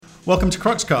Welcome to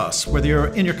Cruxcast. Whether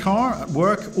you're in your car, at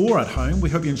work, or at home,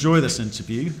 we hope you enjoy this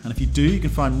interview. And if you do, you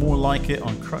can find more like it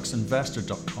on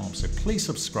cruxinvestor.com. So please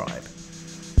subscribe.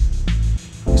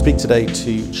 We speak today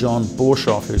to John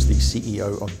Borshoff, who's the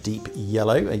CEO of Deep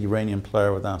Yellow, a uranium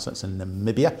player with assets in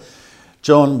Namibia.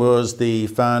 John was the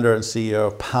founder and CEO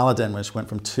of Paladin, which went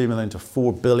from 2 million to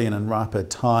 4 billion in rapid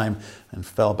time and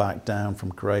fell back down from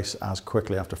grace as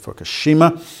quickly after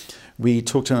Fukushima. We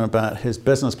talked to him about his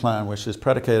business plan, which is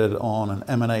predicated on an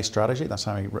M&A strategy. That's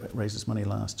how he raised his money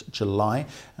last July.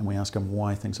 And we ask him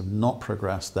why things have not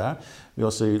progressed there. We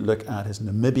also look at his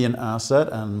Namibian asset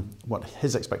and what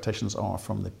his expectations are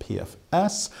from the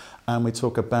PFS. And we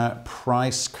talk about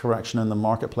price correction in the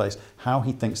marketplace, how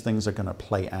he thinks things are going to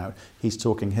play out. He's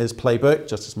talking his playbook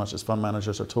just as much as fund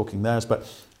managers are talking theirs,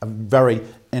 but a very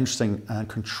interesting and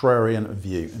contrarian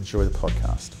view. Enjoy the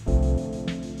podcast.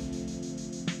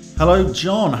 Hello,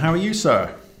 John. How are you,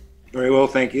 sir? Very well,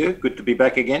 thank you. Good to be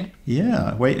back again.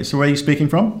 Yeah. Wait. So, where are you speaking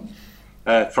from?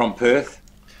 From Perth,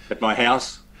 at my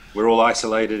house. We're all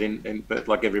isolated in Perth,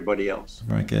 like everybody else.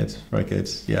 Very good. Very good.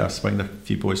 Yeah, I've spoken to a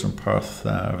few boys from Perth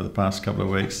over the past couple of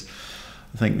weeks.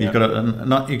 I think you've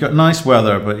got nice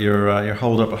weather, but you're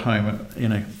holed up at home. You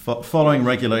know, following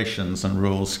regulations and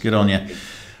rules. Good on you.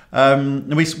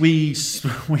 We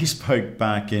spoke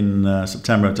back in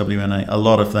September at WNA. A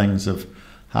lot of things have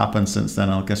happened since then.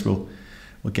 I guess we'll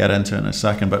get into it in a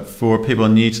second. But for people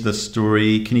new to the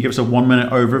story, can you give us a 1-minute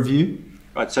overview?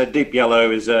 Right. So Deep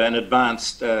Yellow is an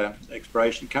advanced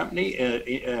exploration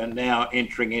company now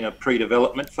entering in a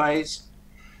pre-development phase.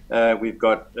 We've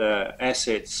got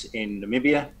assets in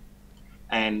Namibia,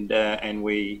 and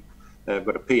we have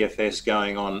got a PFS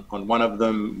going on one of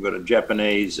them. We've got a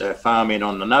Japanese farm in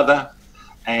on another.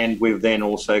 And we've then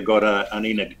also got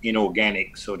an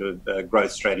inorganic sort of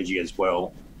growth strategy as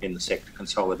well in the sector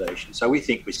consolidation. So we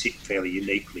think we sit fairly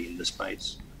uniquely in the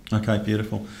space. Okay,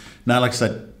 beautiful. Now, like I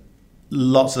said,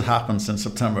 lots have happened since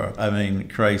September. I mean,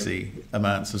 crazy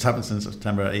amounts has happened since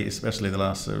September, especially the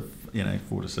last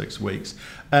 4 to 6 weeks.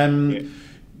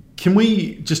 Can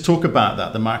we just talk about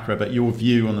that, the macro, about your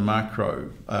view on the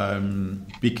macro?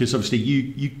 Because obviously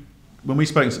you when we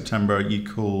spoke in September, you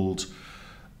called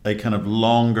a kind of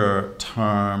longer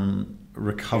term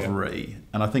recovery.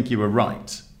 And I think you were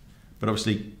right. But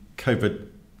obviously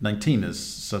COVID-19 has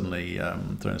suddenly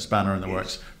thrown a spanner in the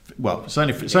works. Well,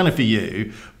 certainly for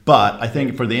you, but I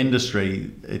think for the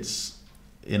industry, it's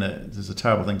a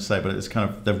terrible thing to say, but it's kind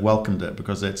of, they've welcomed it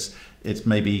because it's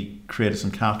maybe created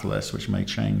some catalysts which may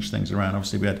change things around.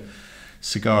 Obviously we had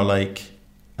Cigar Lake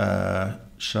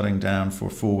shutting down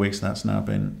for 4 weeks. That's now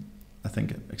been, I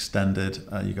think, extended.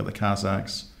 You've got the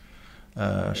Kazakhs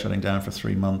shutting down for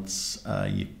 3 months.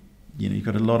 You've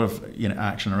got a lot of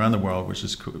action around the world, which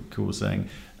is causing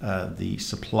the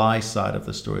supply side of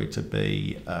the story to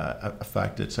be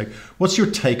affected. So what's your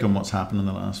take on what's happened in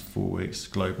the last 4 weeks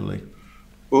globally?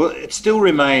 Well, it still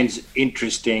remains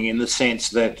interesting in the sense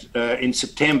that in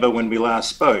September when we last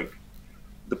spoke,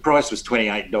 the price was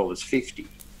 $28.50.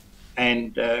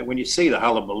 And when you see the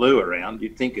hullabaloo around,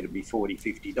 you'd think it'd be $40,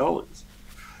 $50.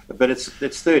 But it's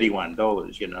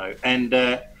 $31,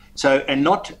 and so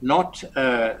not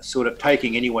sort of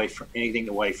taking anything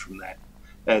away from that.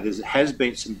 There has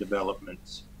been some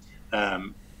developments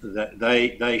that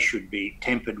they should be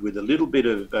tempered with a little bit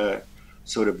of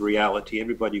sort of reality.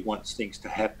 Everybody wants things to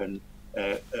happen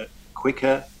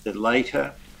quicker than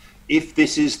later. If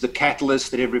this is the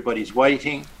catalyst that everybody's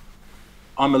waiting,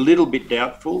 I'm a little bit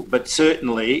doubtful, but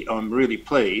certainly I'm really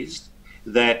pleased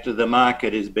that the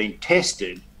market has been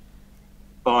tested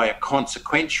by a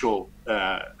consequential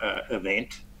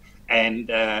event, and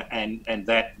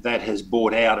that has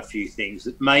brought out a few things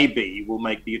that maybe will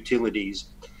make the utilities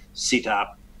sit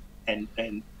up and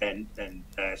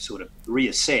sort of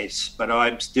reassess. But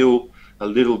I'm still a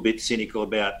little bit cynical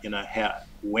about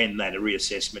when that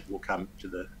reassessment will come to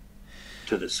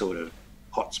the sort of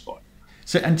hotspot.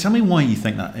 So, and tell me why you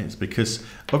think that is, because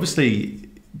obviously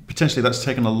potentially that's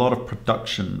taken a lot of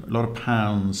production, a lot of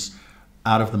pounds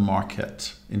out of the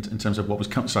market in terms of what was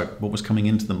coming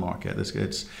into the market.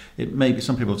 It may be,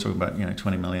 some people are talking about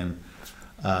 20 million,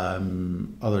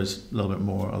 others a little bit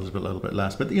more, others a little bit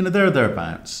less, but they're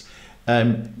thereabouts.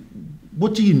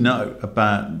 What do you know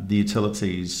about the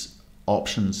utilities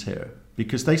options here?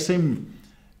 Because they seem,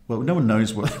 well, no one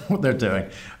knows what they're doing.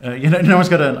 No one's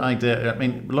got an idea. I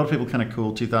mean, a lot of people kind of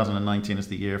call 2019 as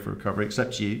the year for recovery,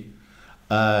 except you.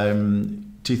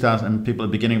 2000 and people at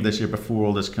the beginning of this year, before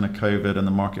all this kind of COVID and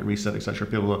the market reset, etc.,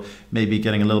 people are maybe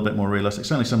getting a little bit more realistic.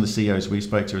 Certainly some of the CEOs we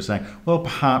spoke to are saying, well,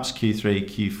 perhaps Q3,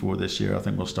 Q4 this year, I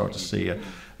think we'll start to see a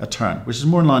turn, which is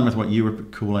more in line with what you were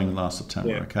calling last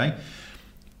September, okay?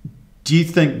 Do you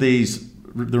think the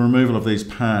removal of these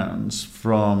pounds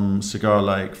from Cigar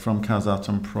Lake, from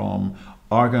Kazatomprom,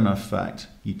 are going to affect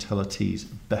utilities'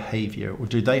 behaviour, or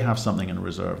do they have something in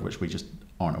reserve which we just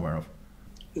aren't aware of?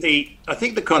 I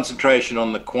think the concentration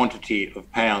on the quantity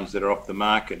of pounds that are off the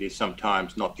market is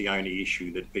sometimes not the only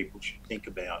issue that people should think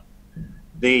about.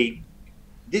 This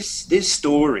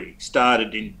story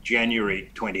started in January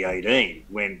 2018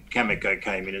 when Cameco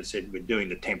came in and said, we're doing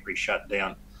the temporary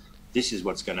shutdown. This is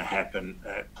what's going to happen.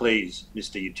 Please,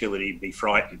 Mr. Utility, be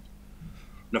frightened.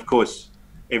 And of course,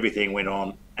 everything went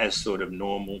on as sort of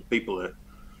normal. People are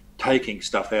taking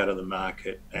stuff out of the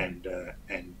market and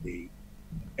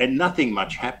nothing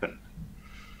much happened.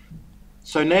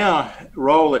 So now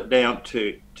roll it down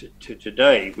to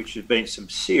today, which has been some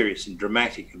serious and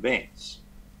dramatic events.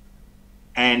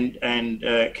 And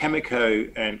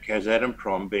Cameco and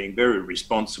Kazatomprom, being very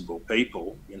responsible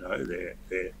people, you know,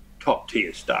 they're top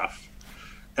tier stuff.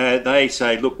 They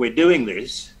say, look, we're doing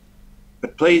this,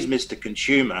 but please, Mr.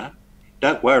 Consumer,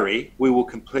 don't worry, we will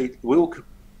continue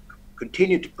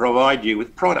to provide you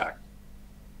with product.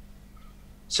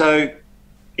 So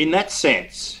in that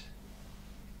sense,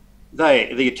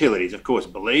 the utilities, of course,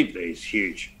 believe these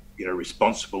huge, you know,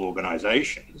 responsible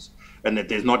organisations, and that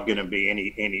there's not going to be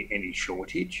any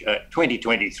shortage.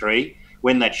 2023,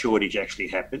 when that shortage actually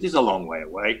happens, is a long way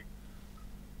away.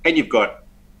 And you've got,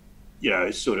 you know,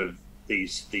 sort of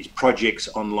these projects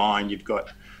online. You've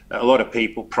got a lot of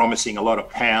people promising a lot of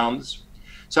pounds.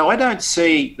 So I don't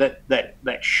see that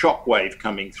shockwave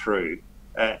coming through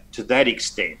to that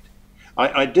extent.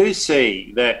 I do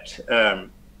see that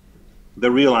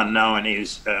the real unknown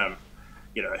is,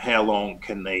 you know, how long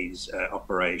can these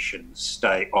operations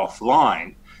stay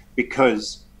offline?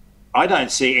 Because I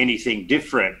don't see anything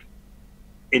different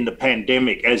in the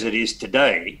pandemic as it is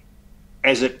today,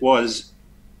 as it was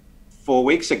 4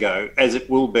 weeks ago, as it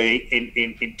will be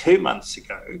in 2 months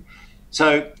ago.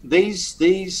 So these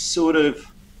sort of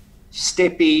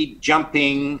steppy,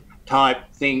 jumping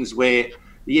type things where,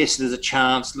 yes, there's a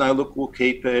chance, no, look, we'll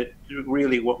keep it.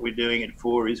 Really what we're doing it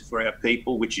for is for our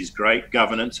people, which is great,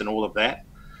 governance and all of that.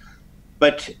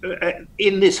 But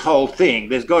in this whole thing,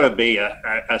 there's got to be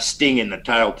a sting in the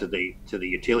tail to the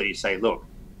utility. Say, look,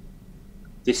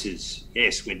 this is,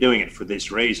 yes, we're doing it for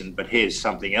this reason, but here's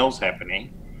something else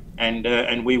happening,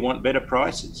 and we want better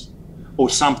prices or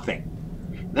something.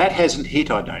 That hasn't hit,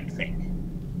 I don't think.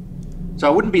 So I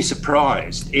wouldn't be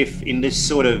surprised if in this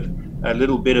sort of a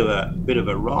little bit of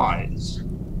a rise,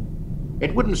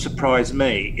 it wouldn't surprise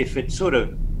me if it sort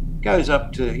of goes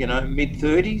up to, you know,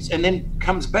 mid-30s and then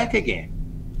comes back again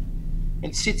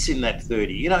and sits in that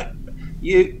 30. You know,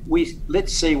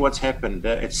 let's see what's happened.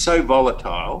 It's so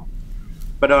volatile,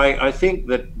 but I think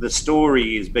that the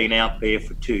story has been out there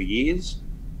for 2 years.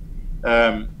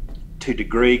 To a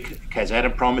degree,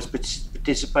 Kazatomprom has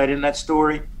participated in that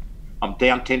story. I'm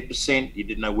down 10%. You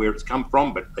didn't know where it's come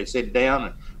from, but they said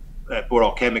down. Poor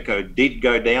old Cameco did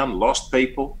go down, lost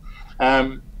people.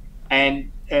 And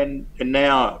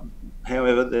now,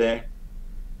 however,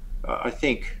 I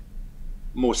think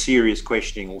more serious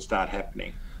questioning will start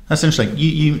happening. That's interesting.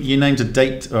 You named a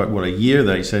date, or well, a year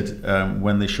there. You said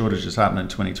when the shortages happen in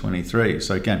 2023.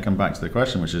 So again, come back to the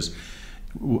question, which is,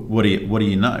 what do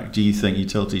you know? Do you think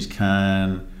utilities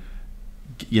can,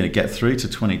 you know, get through to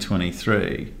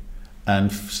 2023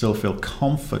 and still feel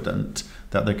confident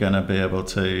that they're going to be able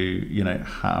to, you know,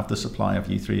 have the supply of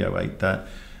U3O8 that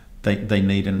they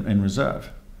need in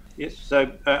reserve? Yes.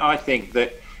 So I think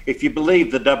that if you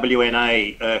believe the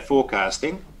WNA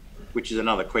forecasting, which is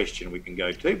another question we can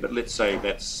go to, but let's say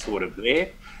that's sort of there,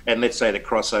 and let's say the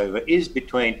crossover is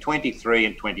between 23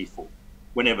 and 24,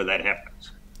 whenever that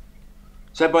happens.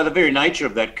 So by the very nature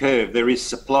of that curve, there is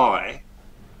supply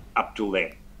up till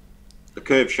then. The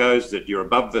curve shows that you're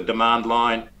above the demand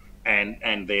line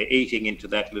and they're eating into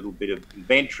that little bit of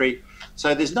inventory.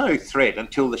 So there's no threat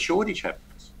until the shortage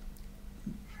happens.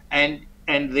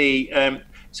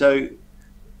 So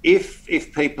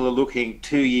if people are looking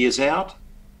 2 years out,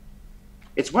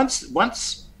 it's once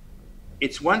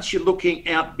you're looking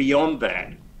out beyond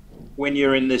that, when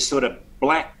you're in this sort of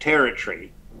black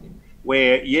territory,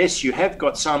 where yes, you have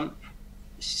got some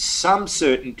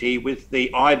certainty with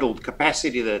the idled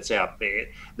capacity that's out there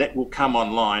that will come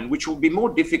online, which will be more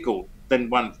difficult than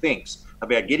one thinks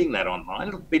about getting that online.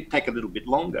 It'll take a little bit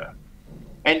longer.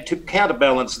 And to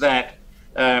counterbalance that,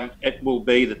 it will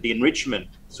be that the enrichment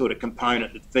sort of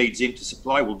component that feeds into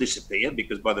supply will disappear,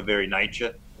 because by the very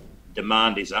nature,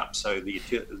 demand is up. So the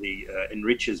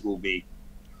enrichers will be,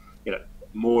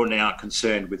 more now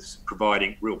concerned with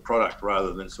providing real product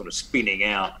rather than sort of spinning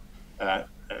out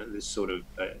this sort of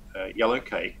yellow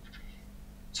cake.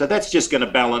 So that's just going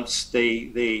to balance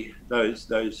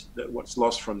what's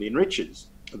lost from the enrichers,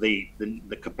 the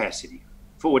capacity.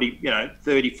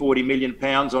 30-40 million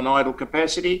pounds on idle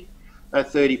capacity,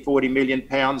 30-40 million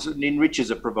pounds that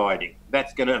enrichers are providing.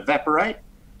 That's going to evaporate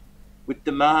with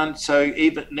demand. So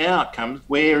even now it comes,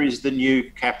 where is the new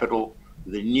capital,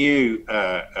 the new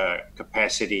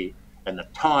capacity, and the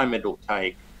time it'll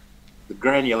take, the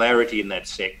granularity in that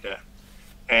sector.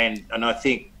 And I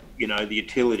think, the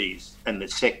utilities and the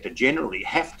sector generally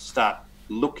have to start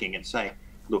looking and saying,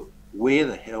 look, where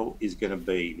the hell is going to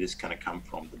be this going to come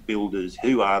from? The builders,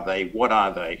 who are they? What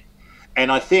are they?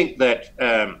 And I think that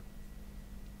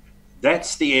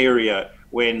that's the area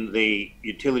when the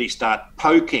utilities start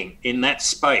poking in that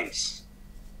space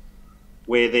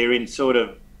where they're in sort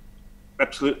of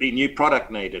absolutely new product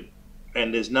needed,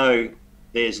 and there's no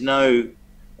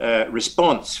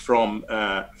response from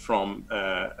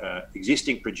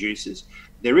existing producers.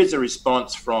 There is a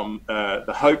response from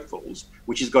the hopefuls,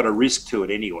 which has got a risk to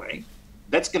it anyway.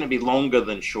 That's going to be longer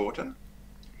than shorter,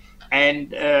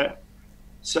 and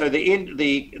so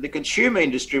the consumer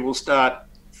industry will start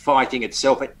fighting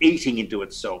itself and eating into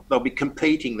itself. They'll be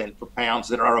competing then for pounds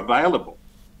that are available,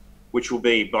 which will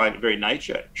be by very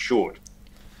nature short.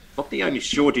 Not the only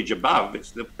shortage above;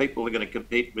 it's the people are going to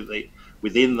compete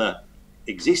within the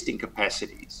existing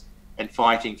capacities and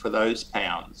fighting for those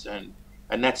pounds, and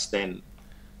that's then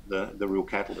the real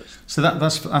catalyst. So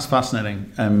that's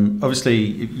fascinating. Obviously,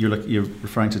 you're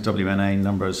referring to WNA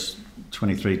numbers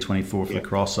 23, 24 for the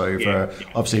crossover. Yeah.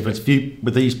 Obviously,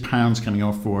 with these pounds coming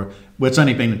off it's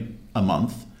only been a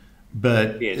month,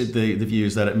 but yes. the view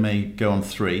is that it may go on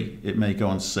 3, it may go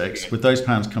on 6. Yeah. With those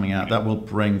pounds coming out, that will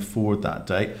bring forward that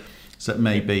date. So it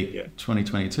may be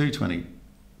 2022,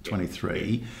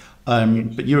 2023.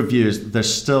 But your view is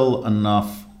there's still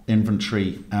enough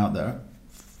inventory out there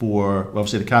for,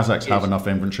 obviously the Kazakhs have enough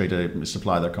inventory to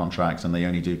supply their contracts, and they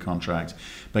only do contracts.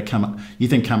 But you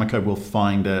think Cameco will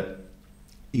find it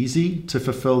easy to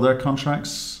fulfill their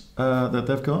contracts that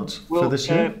they've got for this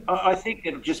year? I think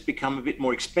it'll just become a bit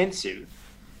more expensive,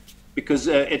 because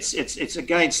it's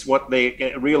against what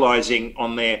they're realising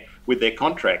with their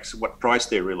contracts, what price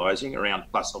they're realising, around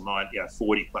plus or minus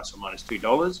 40 plus or minus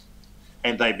 $2.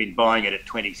 And they've been buying it at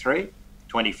 23,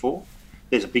 24.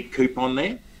 There's a big coupon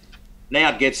there.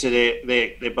 Now it gets to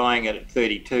they're buying it at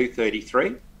 32,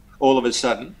 33. All of a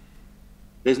sudden,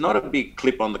 there's not a big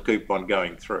clip on the coupon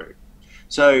going through.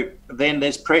 So then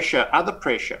there's other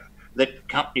pressure that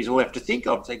companies will have to think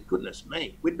of. Say, goodness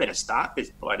me, we'd better start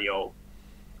this bloody old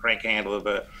crank handle of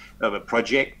a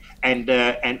project and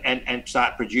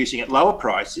start producing at lower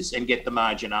prices and get the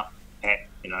margin up at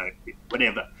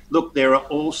whatever. Look, there are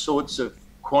all sorts of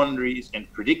quandaries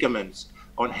and predicaments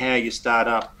on how you start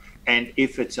up. And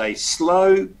if it's a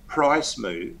slow price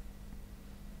move,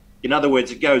 in other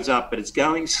words, it goes up, but it's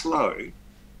going slow,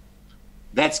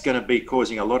 that's going to be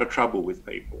causing a lot of trouble with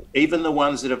people, even the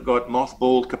ones that have got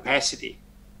mothballed capacity,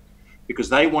 because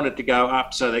they want it to go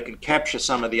up so they can capture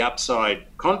some of the upside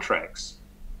contracts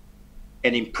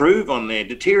and improve on their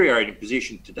deteriorating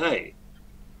position today.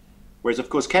 Whereas, of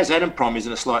course, Kazatomprom is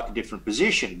in a slightly different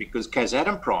position, because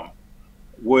Kazatomprom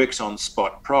works on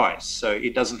spot price. So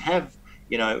it doesn't have,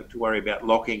 to worry about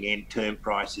locking in term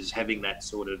prices, having that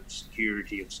sort of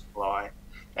security of supply.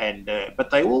 And but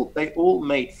they all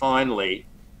meet finally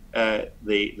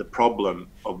the problem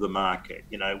of the market.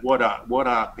 What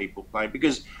are people playing?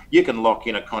 Because you can lock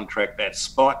in a contract that's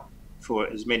spot for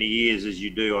as many years as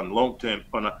you do on a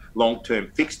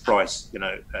long-term fixed price,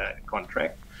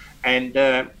 contract. And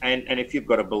if you've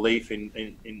got a belief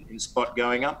in spot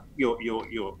going up,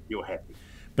 you're happy.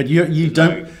 But you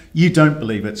don't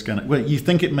believe it's going to. Well, you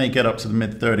think it may get up to the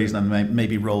mid-30s and then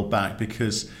maybe roll back,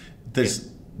 because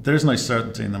there's no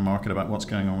certainty in the market about what's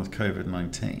going on with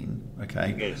COVID-19.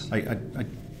 Okay, yes.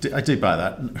 I do buy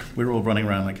that. We're all running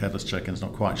around like headless chickens,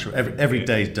 not quite sure. Every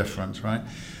day is different, right?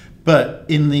 But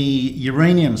in the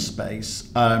uranium space,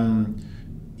 people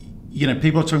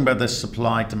are talking about this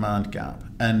supply-demand gap,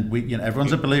 and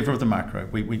everyone's a believer of the macro.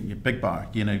 We big bar.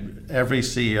 Every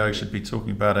CEO should be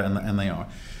talking about it, and they are.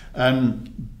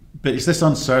 But it's this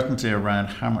uncertainty around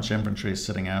how much inventory is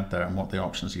sitting out there and what the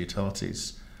options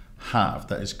utilities have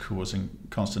that is causing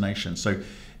consternation. So,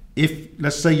 if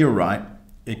let's say you're right,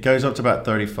 it goes up to about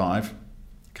 35,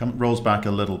 rolls back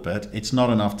a little bit. It's not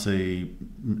enough to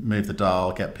move the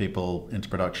dial, get people into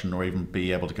production, or even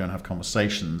be able to go and have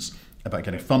conversations about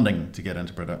getting funding to get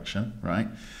into production, right?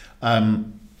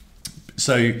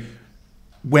 So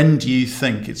when do you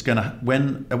think it's going to,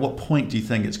 at what point do you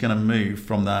think it's going to move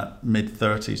from that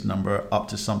mid-30s number up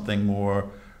to something more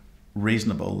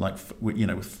reasonable, like,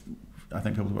 with, I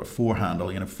think people about 4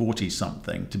 handle, 40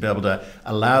 something, to be able to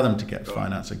allow them to get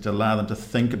financing, to allow them to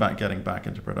think about getting back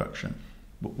into production?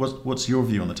 What's your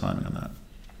view on the timing on that?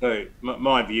 So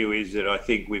my view is that I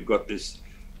think we've got this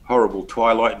horrible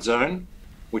twilight zone,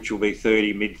 which will be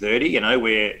 30, mid-30,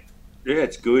 where,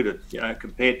 it's good,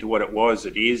 compared to what it was,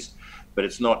 it is, but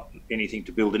it's not anything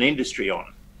to build an industry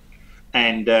on.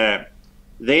 And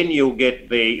then you'll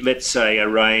get let's say, a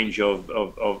range of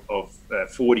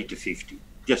 40 to 50.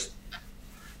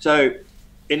 So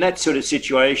in that sort of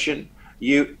situation,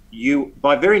 you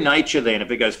by very nature then,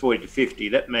 if it goes 40 to 50,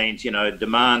 that means,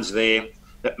 demand's there.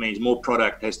 That means more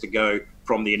product has to go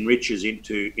from the enrichers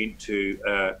into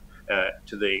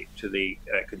to the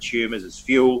consumers as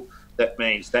fuel. That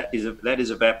means that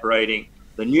is evaporating.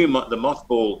 The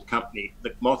mothball company,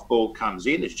 the mothball comes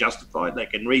in, it's justified. They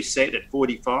can reset at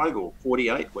 45 or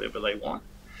 48, whatever they want,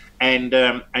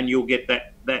 and you'll get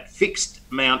that fixed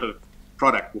amount of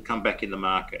product will come back in the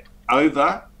market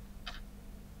over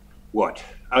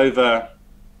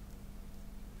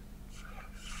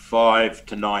 5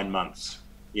 to 9 months.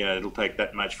 It'll take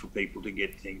that much for people to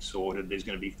get things sorted. There's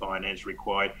going to be finance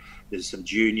required. There's some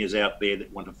juniors out there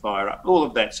that want to fire up, all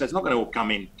of that. So it's not going to all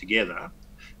come in together.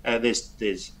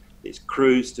 There's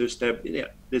crews to establish.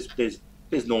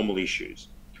 There's normal issues.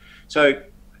 So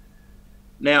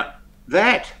now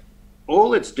that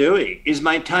all it's doing is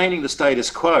maintaining the status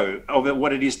quo of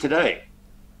what it is today.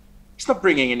 It's not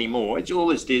bringing any more. It's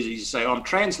all it is you say, I'm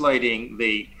translating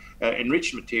the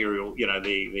enriched material,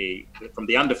 from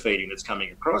the underfeeding that's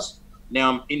coming across.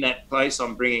 Now I'm in that place.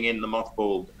 I'm bringing in the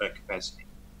mothballed capacity.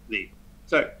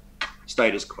 So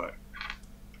status quo.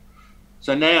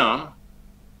 So now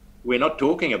we're not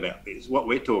talking about this. What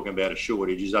we're talking about, a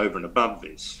shortage, is over and above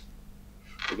this.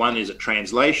 The one is a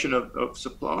translation of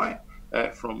supply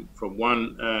from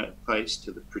one place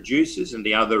to the producers, and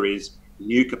the other is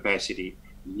new capacity,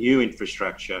 new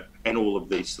infrastructure, and all of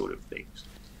these sort of things.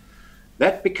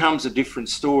 That becomes a different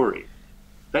story.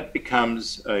 That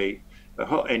becomes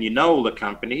and all the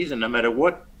companies, and no matter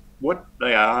what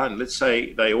they are, and let's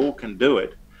say they all can do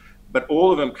it, but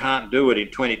all of them can't do it in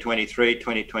 2023,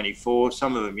 2024.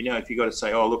 Some of them, if you've got to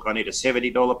say, oh, look, I need a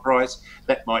 $70 price,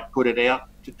 that might put it out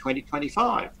to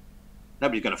 2025.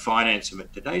 Nobody's going to finance them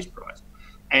at today's price.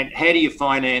 And how do you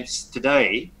finance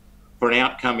today for an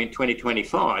outcome in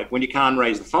 2025 when you can't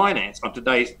raise the finance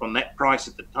on that price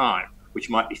at the time, which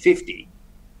might be 50?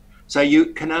 So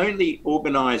you can only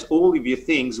organise all of your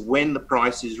things when the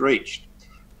price is reached,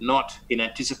 not in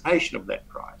anticipation of that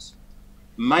price.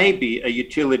 Maybe a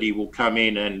utility will come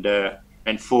in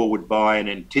and forward buy and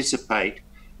anticipate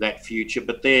that future,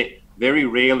 but very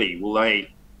rarely will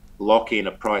they lock in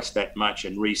a price that much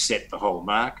and reset the whole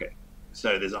market.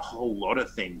 So there's a whole lot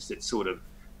of things that sort of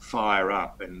fire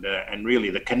up, and really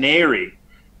the canary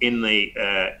in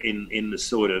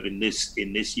this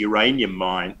uranium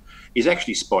mine is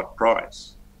actually spot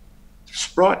price.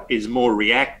 Spot is more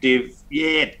reactive.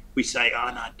 Yeah, we say,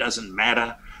 oh no, it doesn't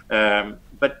matter,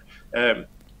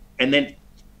 and then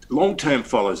long term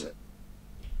follows it,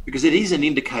 because it is an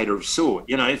indicator of sort.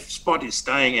 If spot is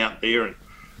staying out there, and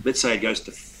let's say it goes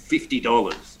to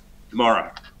 $50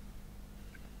 tomorrow,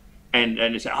 and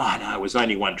you say, oh no, it was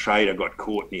only one trader got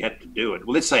caught and he had to do it.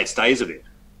 Well, let's say it stays a bit.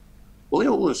 Well,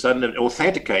 all of a sudden it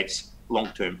authenticates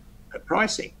long-term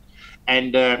pricing,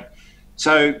 and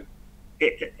so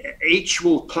each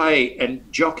will play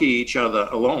and jockey each other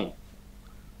along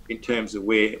in terms of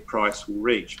where price will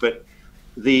reach. But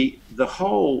the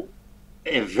whole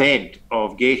event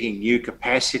of getting new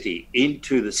capacity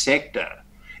into the sector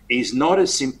is not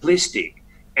as simplistic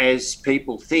as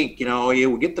people think. Oh yeah,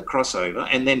 we'll get the crossover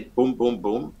and then boom, boom,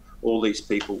 boom, all these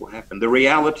people will happen. The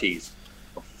realities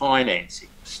of financing,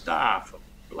 staff, a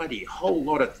bloody whole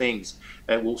lot of things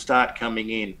will start coming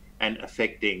in and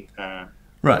affecting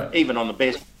right, even on the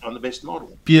best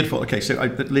model. Beautiful. Okay, so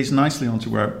that leads nicely on to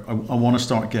where I want to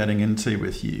start getting into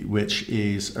with you, which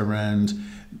is around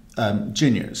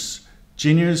juniors.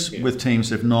 Juniors with teams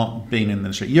that have not been in the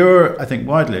industry. You're, I think,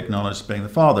 widely acknowledged as being the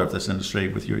father of this industry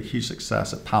with your huge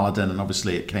success at Paladin, and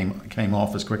obviously it came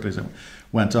off as quickly as it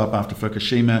went up after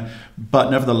Fukushima.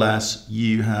 But nevertheless,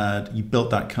 you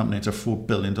built that company into a $4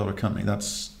 billion company.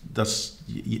 That's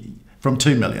from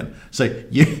 2 million. So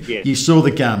you saw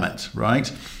the gamut,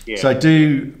 right? Yeah. So I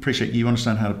do appreciate you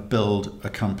understand how to build a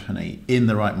company in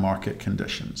the right market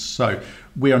conditions. So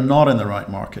we are not in the right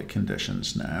market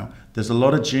conditions now. There's a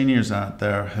lot of juniors out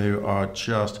there who are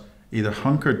just either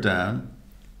hunkered down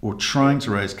or trying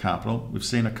to raise capital. We've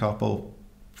seen a couple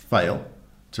fail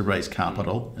to raise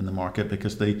capital in the market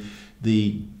because the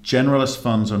generalist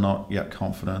funds are not yet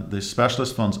confident. The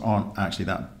specialist funds aren't actually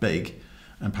that big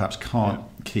and perhaps can't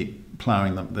keep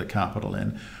plowing the capital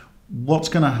in. What's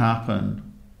going to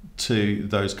happen to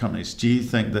those companies? Do you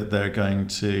think that they're going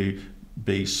to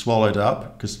be swallowed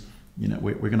up? Because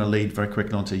we're going to lead very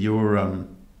quickly onto your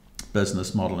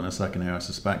business model in a second here, I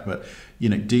suspect. But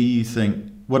do you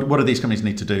think what do these companies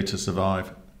need to do to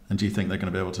survive? And do you think they're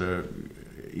going to be able to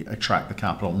attract the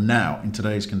capital now in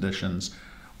today's conditions,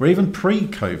 or even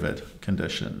pre-COVID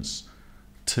conditions,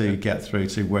 to get through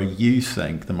to where you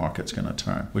think the market's going to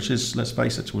turn, which is, let's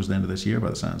face it, towards the end of this year by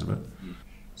the sounds of it?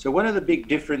 So one of the big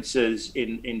differences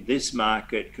in this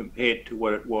market compared to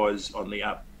what it was on the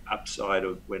upside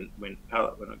of when I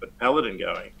got Paladin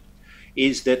going,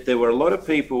 is that there were a lot of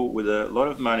people with a lot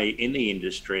of money in the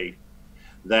industry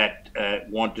that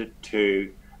wanted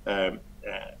to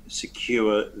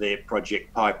secure their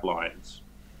project pipelines.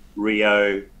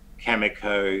 Rio,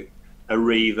 Cameco,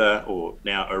 Areva, or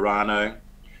now Orano,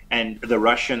 and the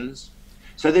Russians.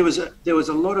 So there was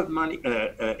a lot of money,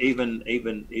 even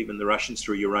the Russians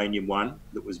through Uranium One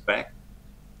that was back.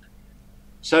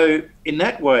 So in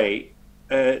that way,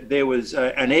 there was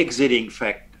an exiting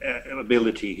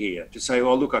ability here to say,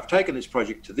 "Oh, look, I've taken this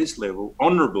project to this level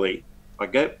honourably. I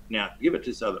go now, give it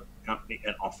to this other company,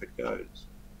 and off it goes."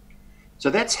 So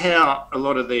that's how a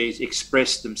lot of these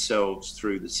express themselves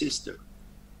through the system.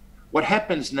 What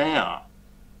happens now?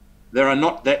 There are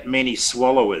not that many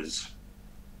swallowers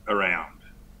around.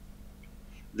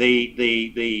 You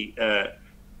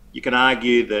can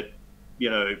argue that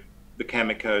the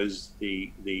Camecos,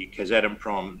 the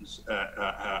Kazatomproms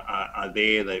are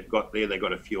there. They've got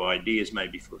a few ideas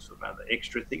maybe for some other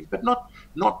extra things, but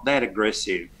not that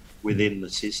aggressive within the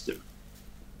system.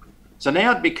 So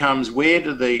now it becomes, where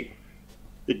do the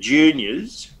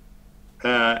juniors,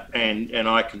 and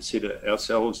I consider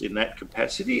ourselves in that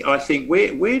capacity, I think,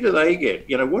 where do they get?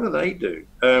 What do they do?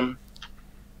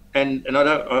 And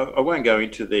I won't go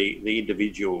into the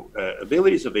individual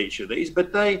abilities of each of these,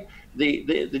 but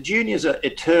the juniors are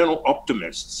eternal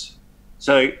optimists.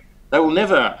 So they will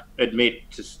never admit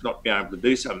to not being able to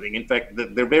do something. In fact,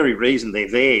 the very reason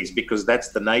they're there is because that's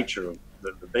the nature of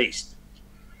the beast.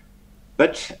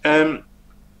 But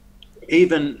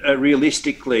even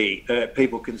realistically,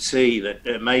 people can see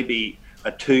that maybe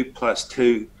a 2 +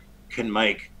 2 can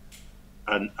make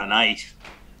an 8,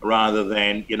 rather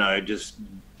than just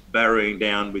burrowing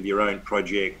down with your own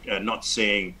project, not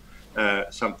seeing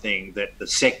something that the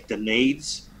sector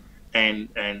needs, and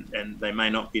they may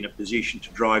not be in a position to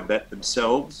drive that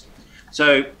themselves.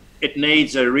 So it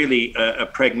needs a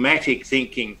pragmatic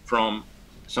thinking from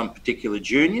some particular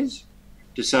juniors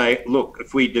to say, look,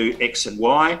 if we do X and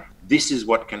Y, this is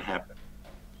what can happen.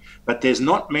 But there's a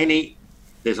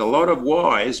lot of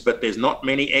Ys, but there's not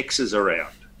many X's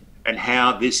around, and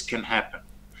how this can happen.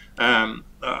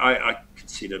 I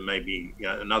consider maybe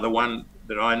another one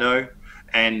that I know,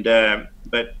 and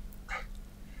but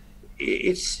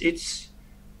it's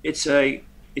a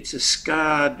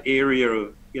scarred area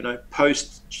of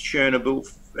post Chernobyl,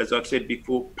 as I've said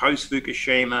before, post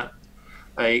Fukushima,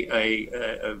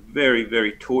 a very,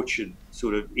 very tortured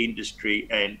sort of industry,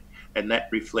 and that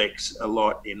reflects a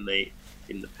lot in the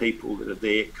people that are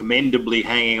there, commendably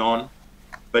hanging on.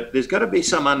 But there's got to be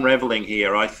some unravelling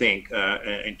here, I think,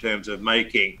 in terms of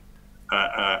making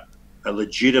a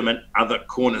legitimate other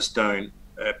cornerstone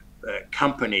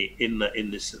company in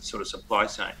this sort of supply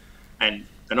chain. And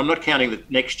I'm not counting the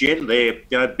next gen.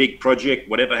 They're big project,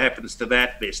 whatever happens to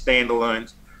that, they're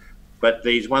standalones. But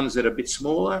these ones that are a bit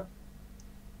smaller,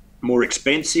 more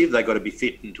expensive, they've got to be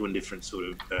fit into a different sort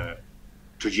of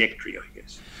trajectory, I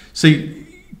guess. So,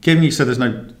 given you said there's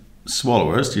no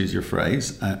swallowers, to use your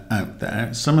phrase, out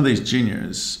there, some of these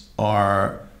juniors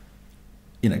are,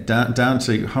 down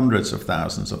to hundreds of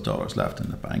thousands of dollars left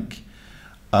in the bank.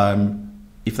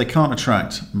 If they can't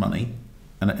attract money,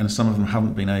 and some of them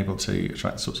haven't been able to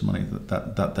attract the sorts of money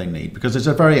that they need, because it's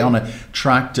a very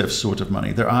unattractive sort of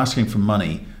money. They're asking for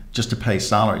money just to pay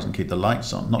salaries and keep the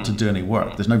lights on, not to do any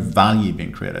work. There's no value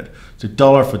being created. So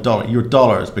dollar for dollar, your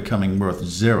dollar is becoming worth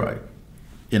zero,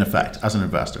 in effect, as an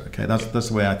investor. Okay, that's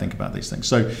the way I think about these things.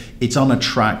 So it's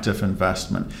unattractive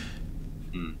investment.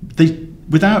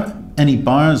 Without any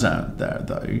buyers out there,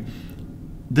 though,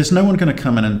 there's no one going to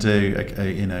come in and do a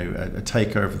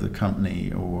takeover of the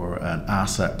company or an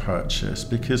asset purchase,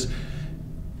 because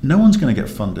no one's going to get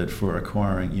funded for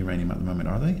acquiring uranium at the moment,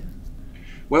 are they?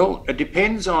 Well, it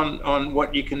depends on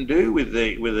what you can do with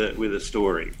a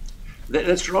story.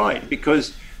 That's right,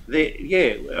 because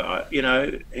here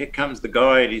comes the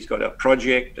guy and he's got a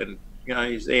project, and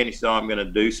he's there and he says, I'm going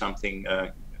to do something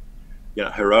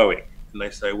heroic, and they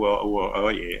say, well, oh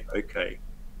yeah, okay.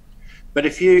 But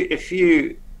if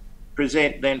you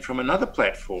present then from another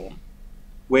platform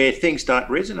where things start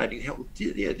resonating,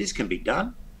 yeah, this can be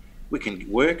done. We can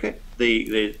work it.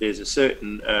 There's a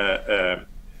certain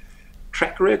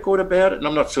track record about it, and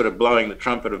I'm not sort of blowing the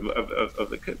trumpet of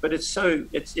the, but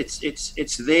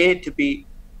it's there to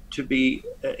be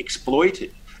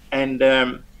exploited,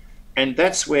 and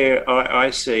that's where I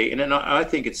see, and I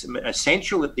think it's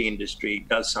essential that the industry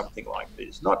does something like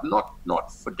this, not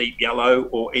for Deep Yellow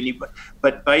or anybody,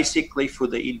 but basically for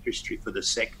the industry, for the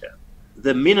sector,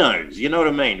 the minnows. You know what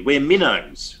I mean? We're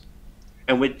minnows,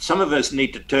 and some of us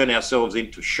need to turn ourselves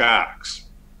into sharks,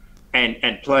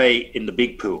 and play in the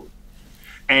big pool,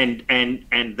 and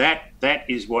that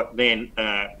is what then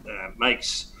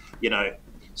makes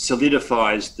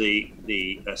solidifies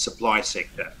the supply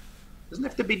sector. Doesn't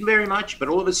have to be very much, but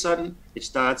all of a sudden it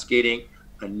starts getting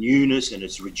a newness, and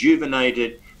it's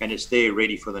rejuvenated, and it's there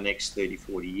ready for the next 30,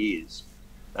 40 years.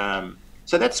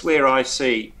 So that's where I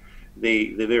see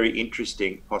the very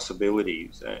interesting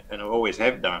possibilities, and I always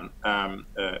have done,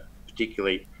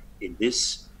 particularly in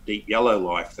this Deep Yellow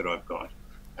life that I've got,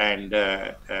 and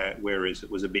whereas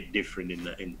it was a bit different in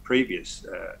the previous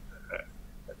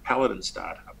Paladin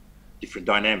startup, different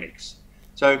dynamics.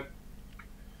 So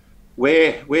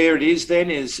where it is then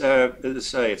is, as I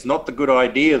say, it's not the good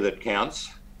idea that counts,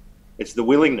 it's the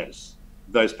willingness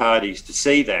of those parties to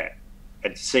see that,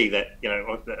 and to see that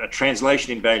a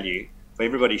translation in value for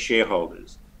everybody's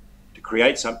shareholders, to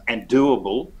create something and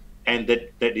doable, and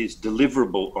that is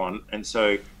deliverable on, and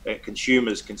so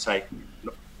consumers can say,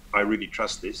 look, I really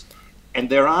trust this, and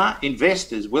there are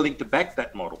investors willing to back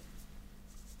that model.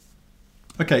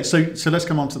 Okay, so let's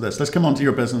come on to this. Let's come on to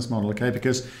your business model, okay?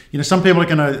 Because some people are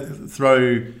going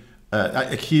to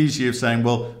accuse you of saying,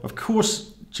 well, of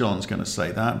course John's going to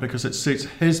say that because it suits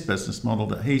his business model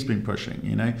that he's been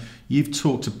pushing. You've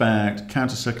talked about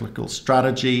counter-cyclical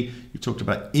strategy, you've talked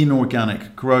about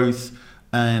inorganic growth,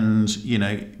 and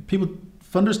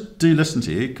funders do listen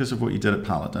to you because of what you did at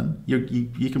Paladin.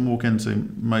 You can walk into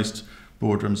most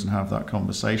boardrooms and have that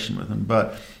conversation with them,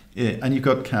 but. And you've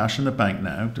got cash in the bank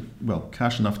now,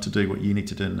 cash enough to do what you need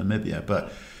to do in Namibia.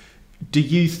 But do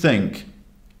you think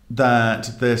that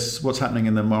what's happening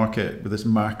in the market with this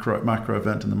macro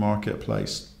event in the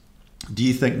marketplace, do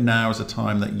you think now is a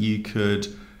time that you could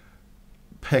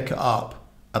pick up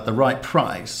at the right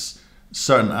price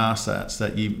certain assets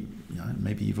that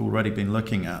maybe you've already been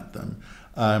looking at them,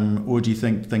 or do you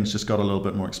think things just got a little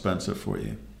bit more expensive for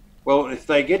you? Well, if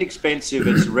they get expensive,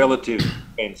 it's relative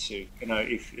expensive.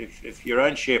 If your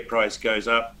own share price goes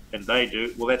up and they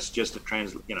do, well, that's just a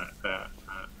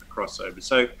crossover.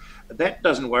 So that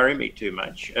doesn't worry me too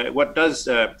much.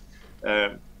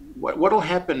 What'll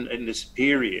happen in this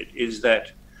period is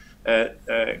that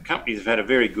companies have had a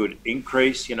very good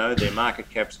increase. Their market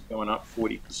caps are going up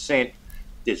 40%.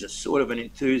 There's a sort of an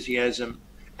enthusiasm,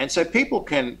 and so people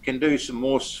can do some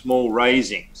more small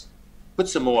raisings, put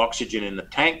some more oxygen in the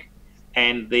tank.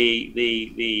 And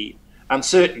the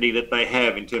uncertainty that they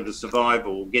have in terms of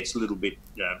survival gets a little bit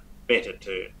better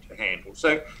to handle.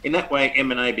 So in that way,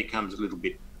 M&A becomes a little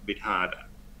bit harder.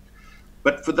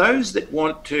 But for those that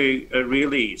want to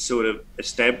really sort of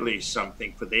establish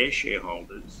something for their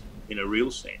shareholders in a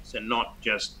real sense, and not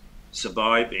just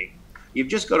surviving, you've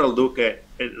just got to look at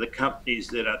the companies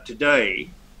that are today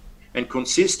and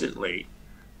consistently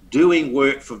doing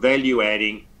work for value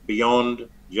adding beyond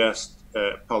just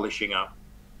polishing up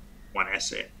one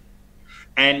asset,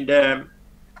 and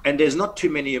there's not too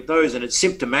many of those, and it's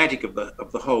symptomatic of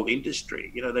the whole industry.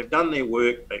 They've done their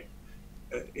work.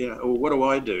 Well, what do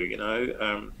I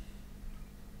do?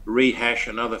 Rehash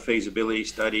another feasibility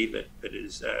study that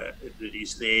is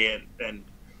there, and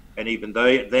even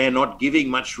they're not giving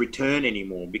much return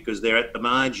anymore because they're at the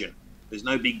margin. There's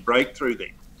no big breakthrough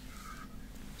there.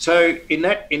 So in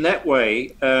that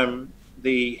way.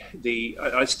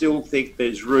 I still think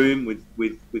there's room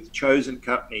with chosen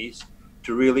companies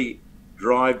to really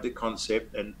drive the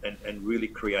concept and really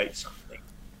create something,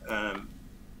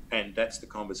 and that's the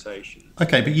conversation.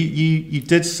 Okay, but you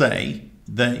did say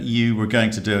that you were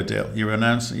going to do a deal. You were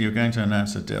going to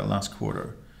announce a deal last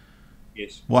quarter.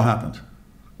 Yes. What happened?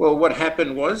 Well, what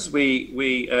happened was we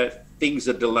things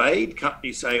are delayed.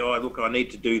 Companies say, "Oh, look, I need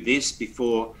to do this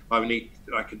before I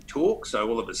can talk." So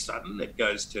all of a sudden, it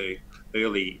goes to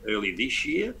early this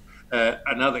year.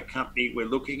 Another company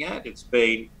we're looking at, it's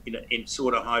been in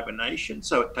sort of hibernation,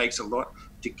 so it takes a lot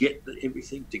to get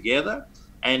everything together.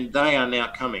 And they are now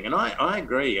coming. And I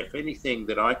agree. If anything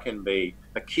that I can be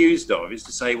accused of is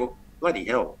to say, well, bloody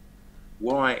hell,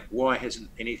 why hasn't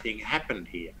anything happened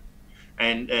here?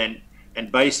 And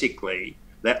basically,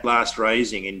 that last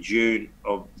raising in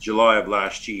July of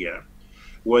last year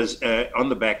was on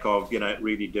the back of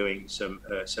really doing some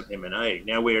M&A.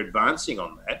 Now we're advancing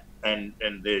on that, and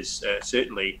there's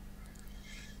certainly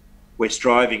we're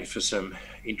striving for some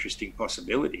interesting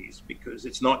possibilities, because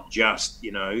it's not just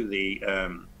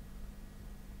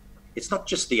it's not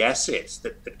just the assets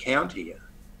that count here.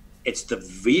 It's the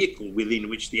vehicle within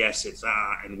which the assets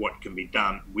are and what can be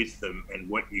done with them and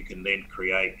what you can then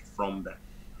create from that.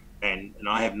 And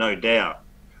I have no doubt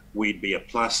we'd be a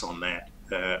plus on that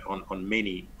on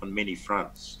many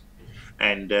fronts.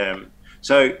 And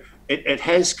so it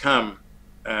has come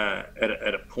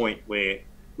at a point where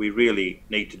we really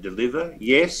need to deliver.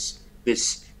 Yes,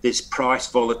 this price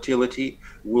volatility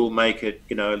will make it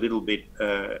a little bit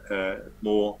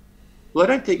more. Well, I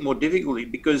don't think more difficulty,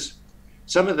 because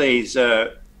some of these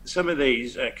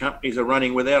companies are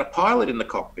running without a pilot in the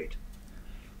cockpit.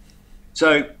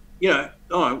 So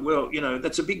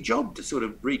that's a big job to sort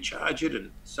of recharge it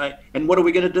and say, and what are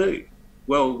we going to do?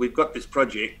 Well, we've got this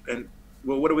project, and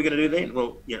what are we going to do then?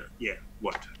 Well,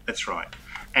 what? That's right.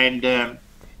 And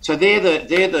so they're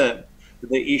the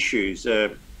issues.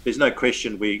 There's no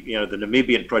question the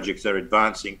Namibian projects are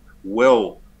advancing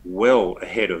well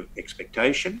ahead of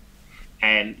expectation,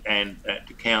 and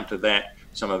to counter that,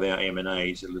 some of our M&A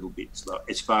is a little bit slow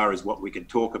as far as what we can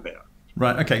talk about.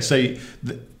 Right. Okay. So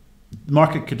the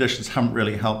market conditions haven't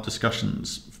really helped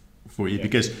discussions for you,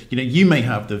 because you may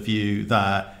have the view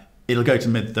that it'll go to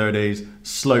mid-30s,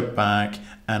 slope back,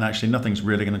 and actually nothing's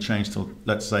really going to change till,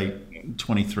 let's say,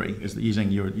 23 is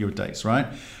using your dates, right?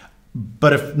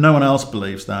 But if no one else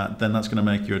believes that, then that's going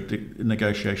to make your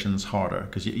negotiations harder,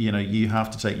 because you have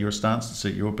to take your stance to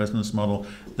suit your business model.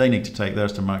 They need to take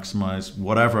theirs to maximize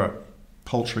whatever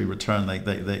paltry return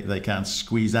they can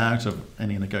squeeze out of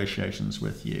any negotiations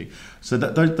with you. So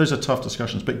those are tough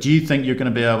discussions. But do you think you're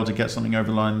going to be able to get something over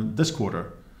the line this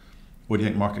quarter? Or do you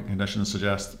think market conditions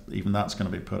suggest even that's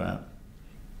going to be put out?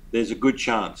 There's a good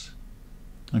chance.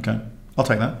 Okay, I'll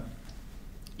take that.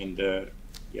 And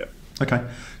yeah. Okay,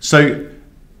 so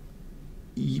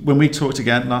when we talked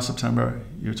again last September,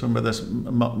 you were talking about this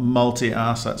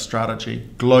multi-asset strategy,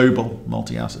 global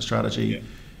multi-asset strategy. Yeah.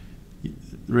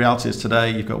 The reality is today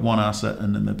you've got one asset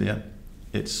in Namibia.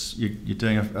 You're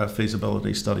doing a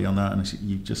feasibility study on that, and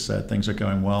you just said things are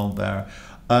going well there.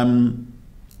 Obviously,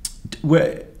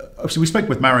 we spoke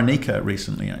with Marinika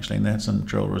recently, actually, and they had some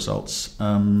drill results.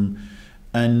 And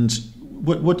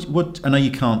what I know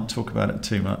you can't talk about it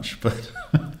too much, but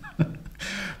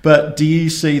but do you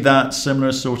see that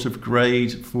similar sort of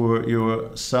grade for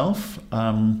yourself?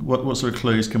 What sort of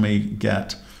clues can we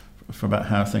get for about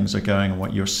how things are going and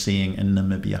what you're seeing in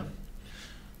Namibia?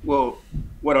 Well,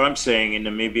 what I'm seeing in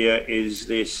Namibia is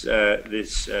this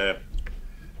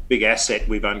big asset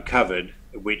we've uncovered,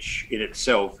 which in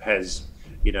itself has,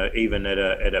 even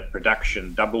at a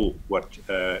production double what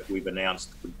we've announced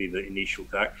would be the initial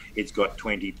target, it's got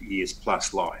 20 years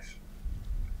plus life,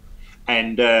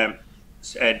 and that's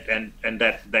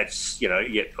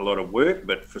yet a lot of work,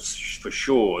 but for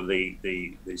sure the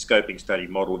scoping study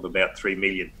model of about £3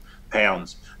 million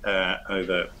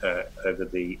over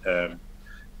the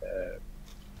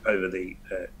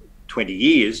 20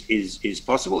 years is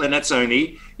possible, and that's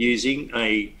only using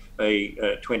a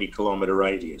 20-kilometre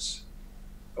radius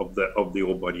of the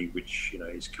ore body, which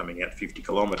is coming out 50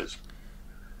 kilometres.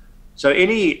 So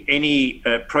any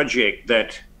project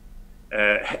that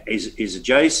is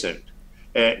adjacent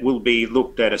will be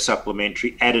looked at a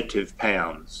supplementary additive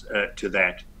pounds to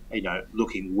that,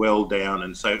 looking well down.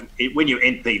 And so when you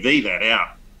NPV that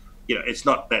out, it's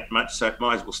not that much, so it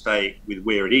might as well stay with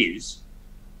where it is.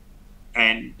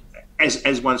 And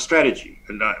as one strategy,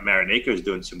 and Marinika is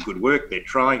doing some good work. They're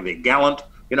trying, they're gallant,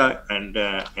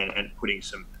 and putting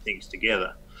some things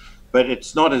together. But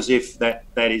it's not as if that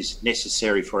is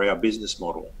necessary for our business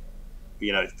model,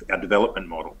 our development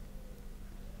model.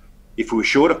 If we were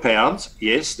short of pounds,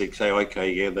 yes, they'd say,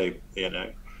 okay, yeah,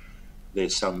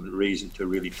 there's some reason to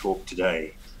really talk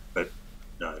today, but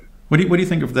no. What do you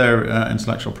think of their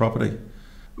intellectual property?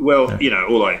 Well,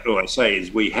 all I say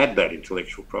is we had that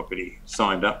intellectual property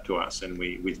signed up to us and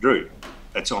we withdrew.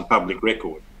 That's on public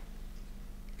record.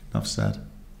 Enough said.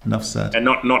 Enough said. And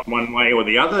not one way or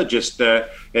the other. Just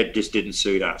it just didn't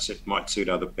suit us. It might suit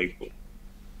other people.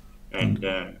 And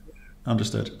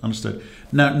understood.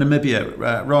 Now Namibia,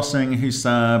 Rossing,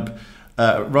 Husab.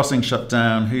 Rossing shut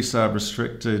down. Husab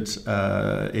restricted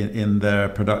in their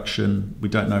production. We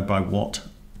don't know by what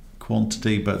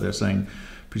quantity, but they're saying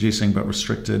producing but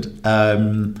restricted.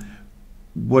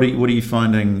 What are you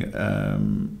finding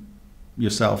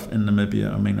yourself in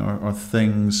Namibia? I mean, are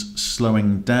things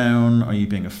slowing down? Are you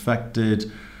being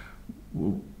affected?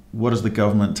 What is the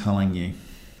government telling you?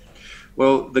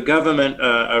 Well, the government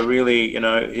are really,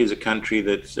 here's a country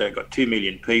that's got 2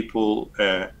 million people.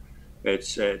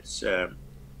 It's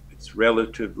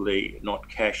relatively not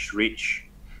cash rich.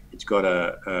 It's got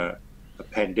a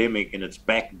pandemic in its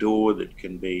back door that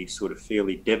can be sort of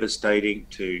fairly devastating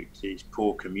to these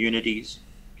poor communities,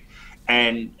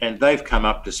 and they've come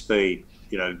up to speed,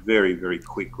 very, very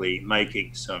quickly,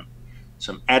 making some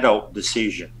adult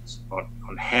decisions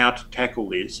on how to tackle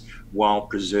this while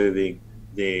preserving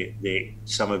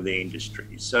some of their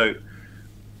industries. So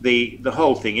the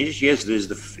whole thing is, yes, there's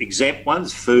the exempt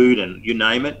ones, food and you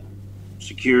name it,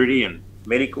 security and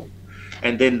medical.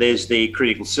 And then there's the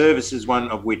critical services one,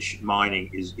 of which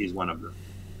mining is one of them.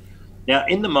 Now,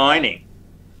 in the mining,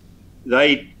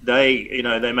 they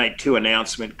made two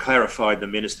announcements, clarified the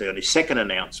minister on his second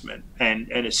announcement, and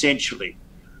essentially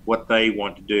what they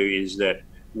want to do is that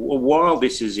while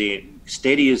this is in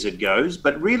steady as it goes,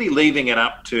 but really leaving it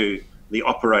up to the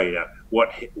operator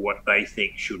what they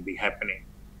think should be happening,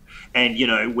 and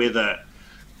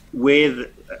where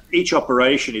each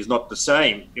operation is not the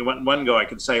same. One guy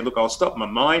can say, look, I'll stop my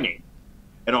mining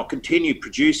and I'll continue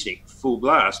producing full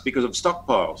blast because of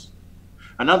stockpiles.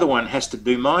 Another one has to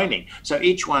do mining. So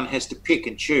each one has to pick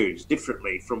and choose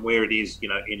differently from where it is,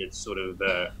 in its sort of,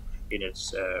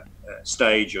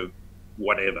 stage of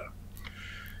whatever.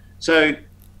 So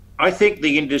I think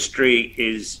the industry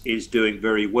is doing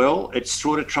very well. It's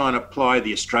sort of trying to apply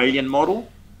the Australian model,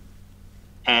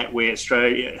 where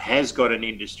Australia has got an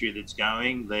industry that's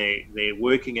going. They're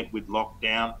working it with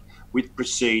lockdown, with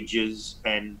procedures,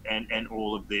 and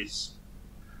all of this.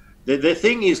 The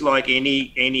thing is, like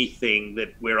anything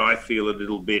where I feel a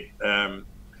little bit a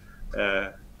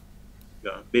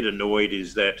bit annoyed,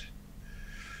 is that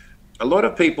a lot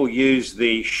of people use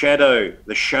the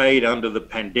shade under the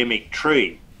pandemic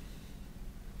tree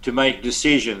to make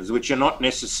decisions which are not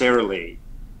necessarily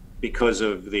because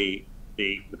of the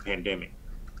pandemic.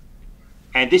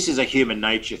 And this is a human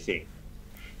nature thing.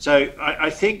 So I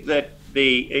think that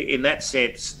in that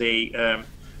sense, the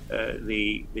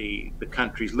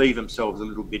countries leave themselves a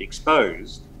little bit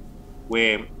exposed,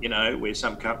 where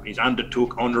some companies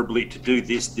undertook honourably to do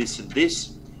this, and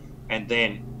this, and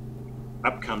then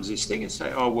up comes this thing and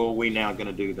say, oh well, we're now going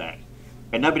to do that,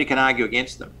 and nobody can argue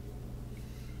against them.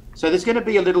 So there's going to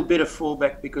be a little bit of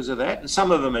fallback because of that, and some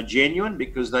of them are genuine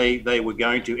because they were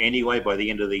going to anyway by the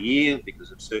end of the year because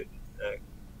of certain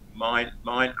mine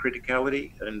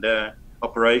criticality and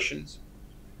operations.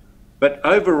 But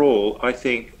overall, I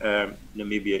think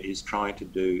Namibia is trying to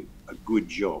do a good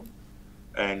job,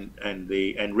 and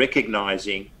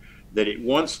recognising that it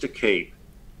wants to keep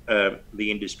the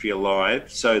industry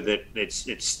alive, so that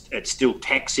it's still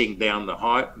taxing down the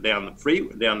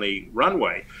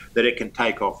runway, that it can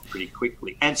take off pretty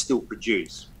quickly and still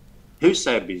produce.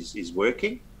 Husab is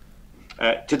working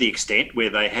to the extent where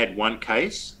they had one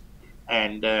case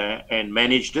and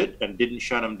managed it and didn't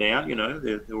shut them down.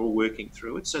 They're all working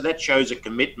through it. So that shows a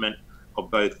commitment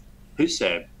of both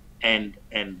Husab and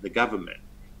the government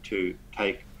to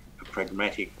take a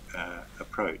pragmatic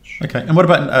approach. Okay, and what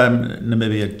about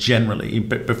Namibia generally?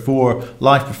 Before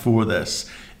this,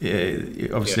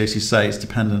 obviously, as you say, it's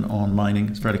dependent on mining.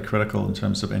 It's very critical in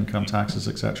terms of income taxes,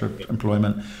 etc.,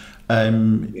 employment. Tell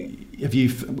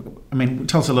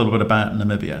us a little bit about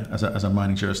Namibia as a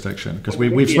mining jurisdiction, because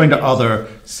we've spoken to other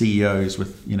CEOs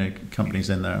with companies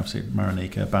in there, obviously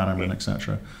Marenica, Bannerman,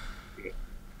 etc.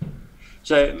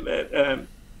 So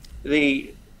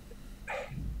the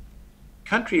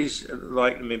countries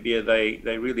like Namibia,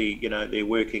 they really, they're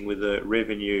working with a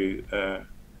revenue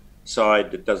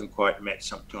side that doesn't quite match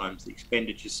sometimes the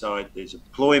expenditure side. There's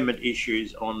employment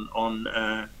issues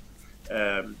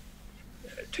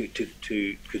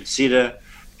to consider,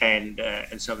 and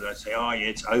some of them say, oh yeah,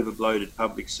 it's overbloated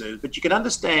public service. But you can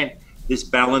understand this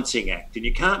balancing act, and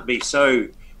you can't be so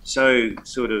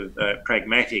sort of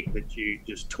pragmatic that you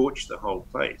just torch the whole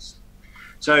place.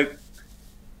 So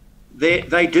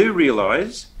they do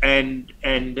realise and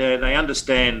they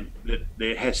understand that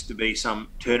there has to be some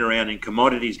turnaround in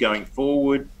commodities going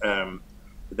forward.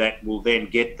 that will then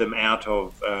get them out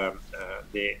of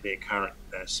their current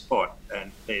spot,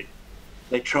 and they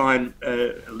try and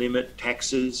limit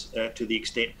taxes to the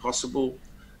extent possible.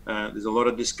 There's a lot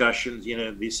of discussions,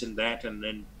 this and that, and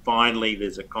then finally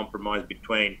there's a compromise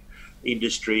between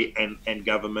industry and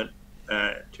government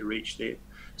to reach there.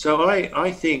 So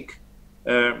I think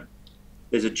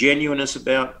there's a genuineness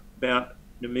about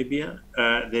Namibia.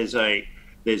 There's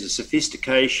a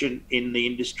sophistication in the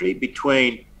industry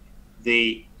between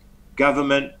the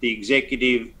government, the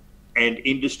executive, and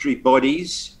industry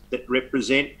bodies that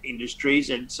represent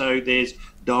industries, and so there's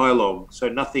dialogue. So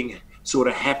nothing sort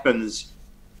of happens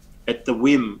at the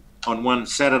whim on one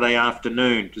Saturday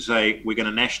afternoon to say we're going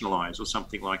to nationalise or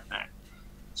something like that.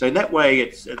 So in that way,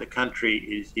 it's the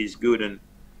country is good, and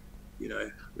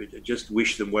we just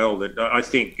wish them well. That I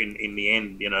think in the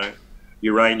end,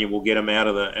 uranium will get them out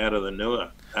of the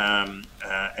NUA,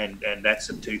 and that's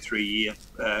a 2-3 year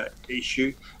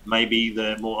issue. Maybe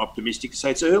the more optimistic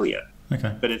say it's earlier.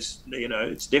 Okay. But it's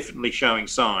it's definitely showing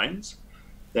signs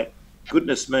that,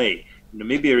 goodness me,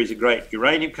 Namibia is a great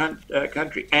uranium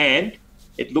country, and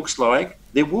it looks like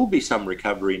there will be some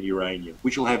recovery in uranium,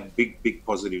 which will have big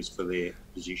positives for their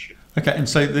position. Okay, and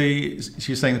so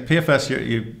you're saying the PFS,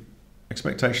 your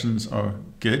expectations are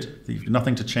good. You've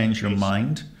nothing to change your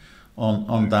mind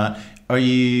on that. Are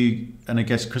you, and I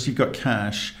guess because you've got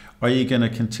cash, are you going to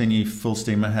continue full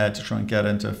steam ahead to try and get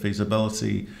into a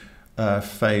feasibility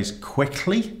phase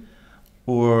quickly?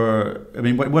 Or, I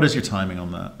mean, what is your timing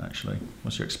on that, actually?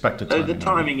 What's your expected timing? The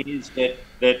timing is that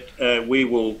we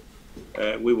will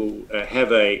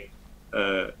have a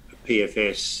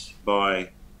PFS by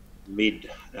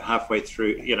halfway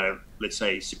through, let's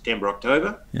say September,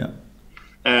 October. Yeah.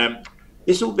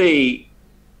 This will be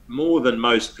more than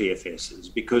most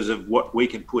PFSs because of what we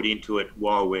can put into it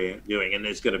while we're doing, and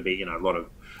there's going to be a lot of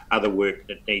other work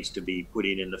that needs to be put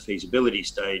in the feasibility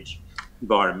stage,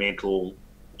 environmental,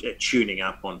 tuning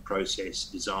up on process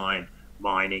design,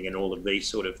 mining, and all of these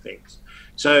sort of things.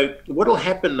 So what will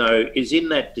happen though is in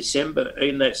that September,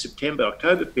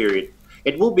 October period,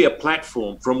 it will be a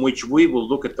platform from which we will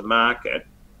look at the market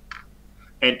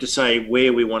and to say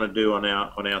where we want to do on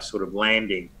our sort of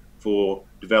landing for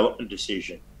development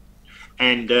decision.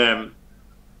 And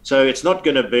so it's not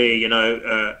going to be,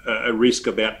 a risk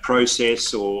about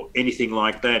process or anything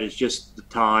like that. It's just the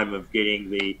time of getting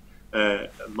the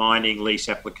mining lease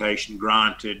application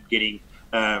granted, getting,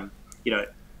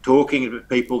 talking to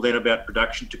people then about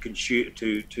production to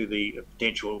the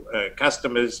potential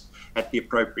customers at the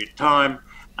appropriate time.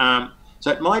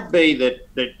 So it might be that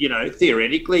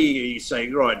theoretically you say,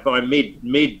 right, by mid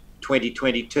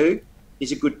 2022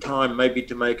 is a good time maybe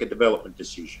to make a development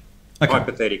decision. Okay.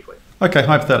 Hypothetically. Okay,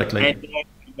 hypothetically. And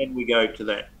then we go to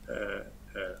that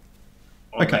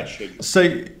on that schedule.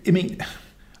 So, I mean,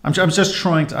 I'm just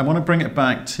I want to bring it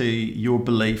back to your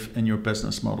belief in your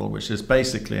business model, which is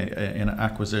basically an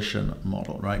acquisition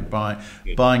model, right?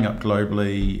 Buying up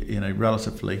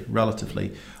globally,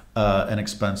 relatively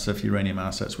inexpensive uranium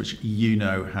assets, which you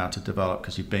know how to develop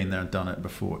because you've been there and done it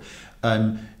before.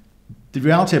 The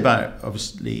reality about,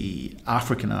 obviously,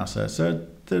 African assets,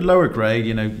 they're lower grade.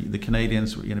 The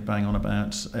Canadians, bang on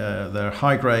about their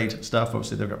high grade stuff.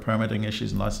 Obviously, they've got permitting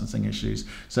issues and licensing issues,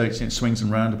 so it swings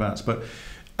and roundabouts. But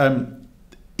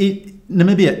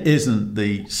Namibia isn't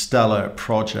the stellar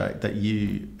project that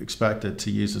you expected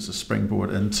to use as a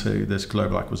springboard into this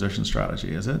global acquisition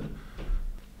strategy, is it?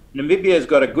 Namibia has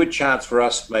got a good chance for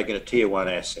us making a tier 1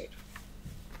 asset,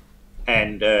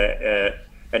 and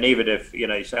even if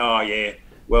you say, oh yeah,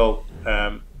 well,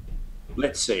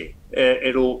 let's see,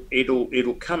 it'll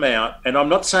come out, and I'm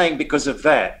not saying because of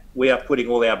that we are putting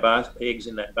all our eggs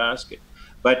in that basket,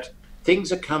 but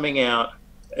things are coming out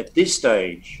at this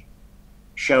stage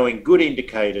showing good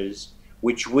indicators,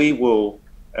 which we will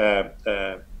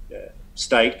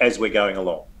state as we're going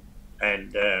along.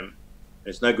 And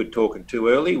there's no good talking too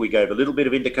early. We gave a little bit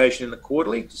of indication in the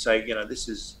quarterly to say, this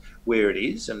is where it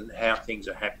is and how things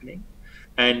are happening.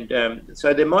 And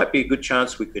so there might be a good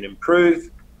chance we could improve.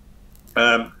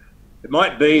 It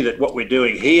might be that what we're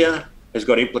doing here has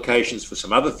got implications for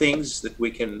some other things that we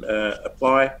can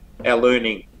apply our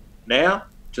learning now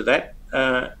to that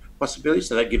possibility.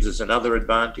 So that gives us another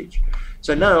advantage.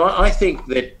 So no, I think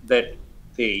that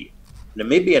the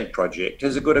Namibian project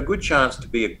has got a good chance to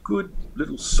be a good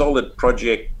little solid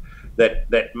project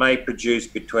that may produce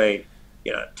between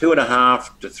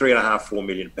 2.5 to 3.5, 4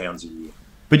 million pounds a year.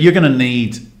 But you're going to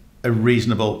need a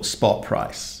reasonable spot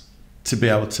price to be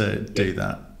able to do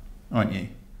that, aren't you?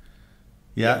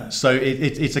 Yeah, so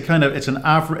it's a kind of, it's an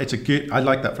average, it's a good, I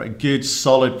like that, for a good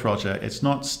solid project. It's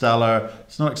not stellar,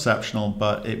 it's not exceptional,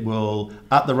 but it will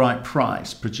at the right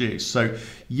price produce. So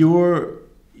your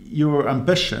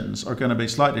ambitions are going to be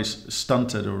slightly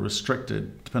stunted or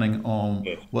restricted depending on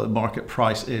what the market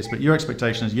price is, but your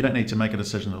expectation is you don't need to make a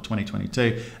decision until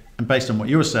 2022, and based on what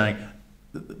you were saying,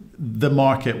 the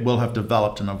market will have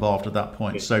developed and evolved at that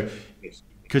point. So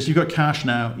because you've got cash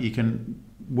now, you can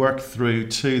work through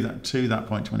to that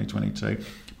point, 2022.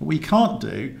 But what you can't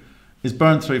do is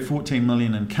burn through 14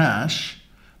 million in cash,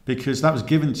 because that was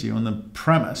given to you on the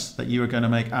premise that you were going to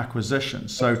make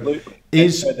acquisitions. So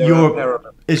is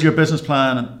your business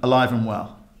plan alive and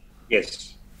well?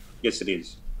 Yes, it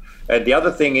is. And the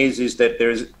other thing is that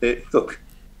look,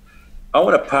 I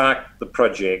want to park the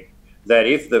project that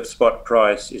if the spot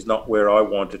price is not where I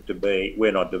want it to be,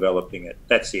 we're not developing it.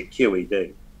 That's it,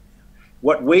 QED.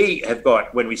 What we have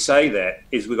got when we say that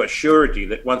is we've got surety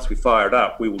that once we fire it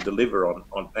up, we will deliver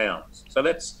on pounds. So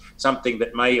that's something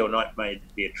that may or not may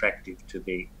be attractive to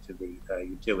the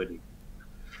utility.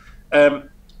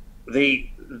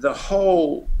 The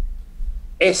whole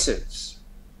essence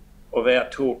of our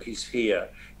talk is here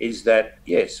is that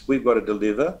yes, we've got to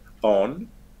deliver on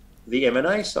the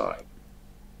M&A side,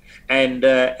 and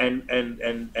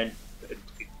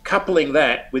coupling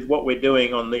that with what we're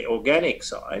doing on the organic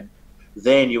side,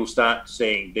 then you'll start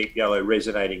seeing Deep Yellow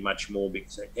resonating much more,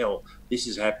 because hell, this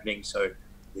is happening, so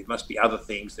there must be other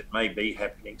things that may be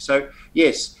happening. So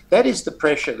yes, that is the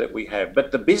pressure that we have,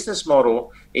 but the business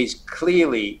model is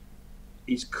clearly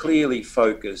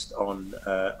focused on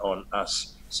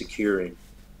us securing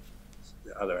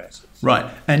the other assets.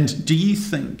 Right. And do you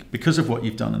think, because of what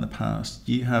you've done in the past,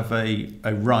 you have a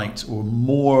right or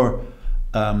more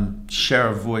share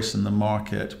of voice in the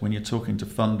market when you're talking to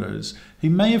funders who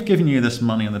may have given you this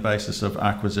money on the basis of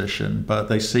acquisition, but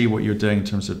they see what you're doing in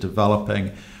terms of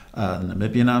developing the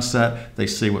Namibian asset, they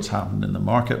see what's happened in the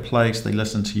marketplace, they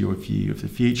listen to your view of the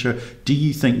future. Do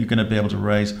you think you're going to be able to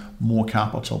raise more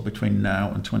capital between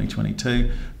now and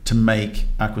 2022 to make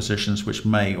acquisitions which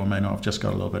may or may not have just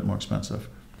got a little bit more expensive?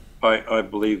 I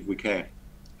believe we can.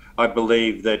 I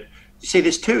believe that, you see,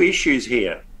 there's two issues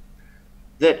here.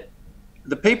 That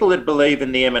the people that believe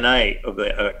in the M&A of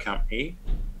the company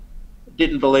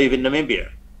didn't believe in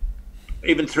Namibia,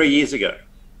 even 3 years ago.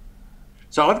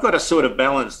 So I've got a sort of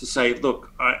balance to say,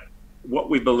 look, what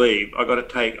we believe, I've got to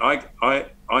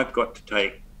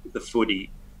take the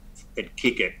footy and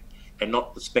kick it, and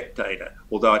not the spectator.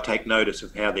 Although I take notice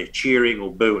of how they're cheering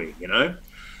or booing, you know,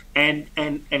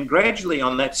 and gradually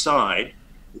on that side,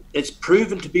 it's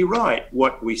proven to be right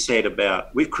what we said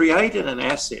about we've created an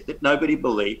asset that nobody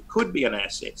believed could be an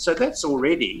asset. So that's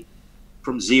already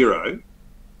from zero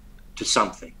to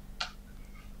something.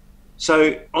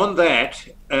 So on that,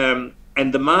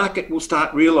 and the market will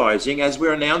start realising as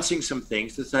we're announcing some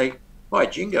things to say, by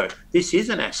jingo, this is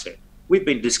an asset. We've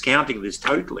been discounting this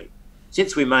totally.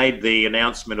 Since we made the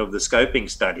announcement of the scoping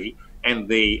study and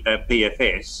the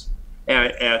PFS,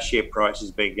 our share price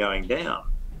has been going down.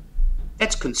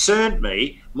 That's concerned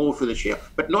me more for the share,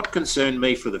 but not concerned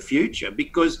me for the future,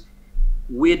 because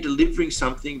we're delivering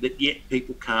something that yet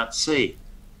people can't see.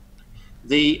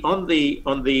 On the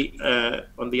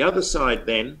other side,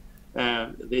 then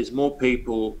there's more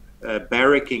people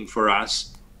barracking for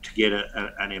us to get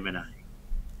an M&A.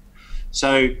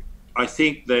 So I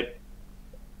think that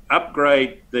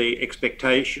upgrade the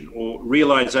expectation or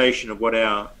realisation of what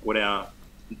our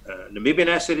Namibian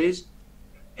asset is.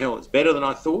 Hell, it's better than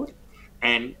I thought.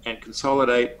 And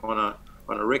consolidate on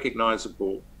a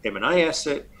recognisable M&A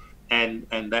asset, and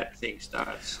that thing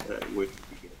starts working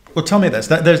together. Well, tell me this.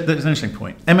 There's an interesting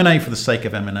point. M&A for the sake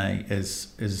of M&A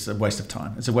is a waste of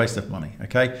time. It's a waste of money.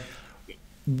 Okay.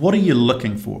 What are you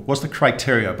looking for? What's the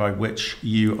criteria by which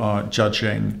you are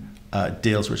judging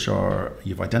deals which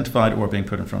you've identified or are being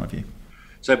put in front of you?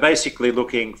 So basically,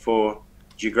 looking for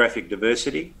geographic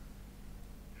diversity.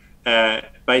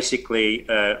 Basically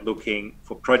looking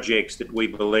for projects that we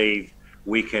believe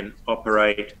we can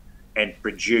operate and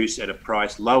produce at a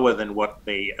price lower than what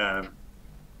the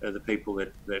people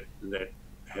that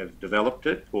have developed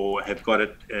it or have got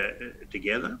it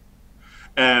together.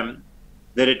 That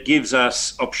it gives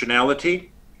us optionality,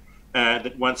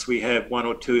 that once we have one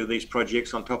or two of these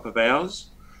projects on top of ours,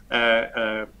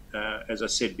 as I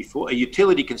said before, a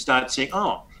utility can start saying,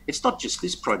 oh, it's not just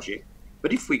this project,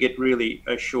 but if we get really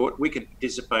short, we can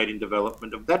participate in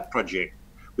development of that project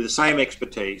with the same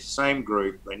expertise, same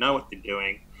group, they know what they're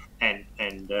doing. And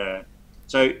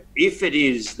so if it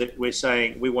is that we're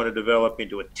saying we want to develop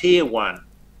into a tier one,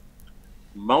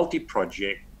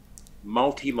 multi-project,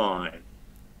 multi-mine,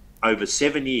 over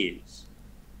 7 years,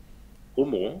 or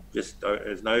more. Just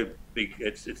there's no big.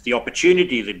 It's the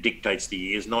opportunity that dictates the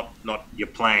years, not your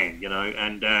plan.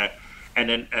 And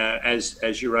then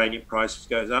as uranium prices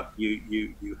goes up,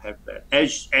 you have that.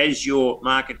 As your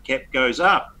market cap goes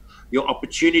up, your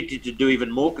opportunity to do even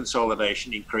more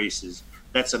consolidation increases.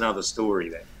 That's another story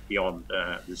then, beyond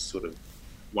this sort of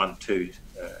 1-2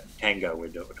 tango we're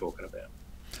talking about.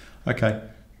 Okay,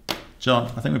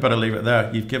 John, I think we better leave it there.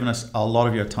 You've given us a lot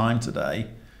of your time today.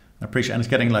 I appreciate it, and it's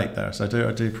getting late there, so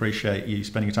I do appreciate you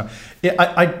spending your time.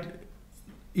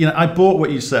 I bought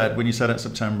what you said when you said in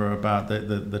September about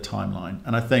the timeline,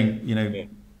 and I think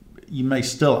you may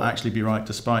still actually be right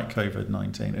despite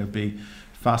COVID-19. It would be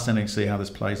fascinating to see how this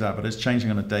plays out, but it's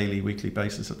changing on a daily, weekly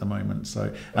basis at the moment.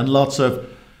 So, and lots of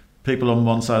people on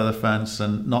one side of the fence,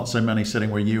 and not so many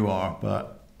sitting where you are.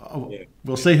 But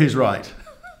we'll see who's right.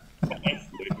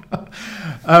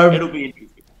 It'll be interesting.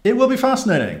 It will be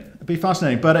fascinating. It'll be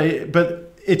fascinating, but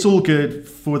it's all good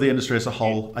for the industry as a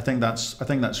whole. I think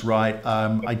that's right.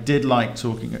 I did like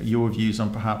talking your views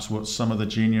on perhaps what some of the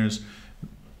juniors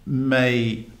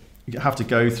may have to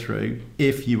go through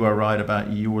if you are right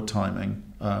about your timing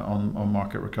on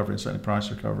market recovery and certainly price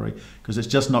recovery, because it's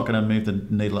just not going to move the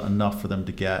needle enough for them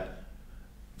to get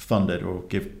funded or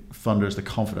give funders the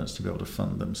confidence to be able to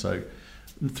fund them. So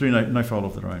through no fault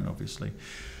of their own, obviously.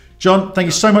 John, thank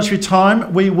you so much for your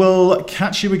time. We will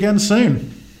catch you again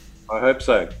soon. I hope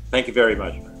so. Thank you very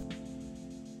much.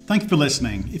 Thank you for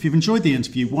listening. If you've enjoyed the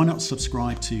interview, why not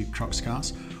subscribe to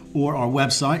Cruxcast or our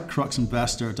website,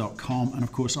 cruxinvestor.com, and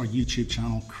of course our YouTube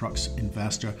channel, Crux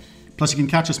Investor. Plus you can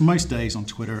catch us most days on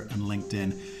Twitter and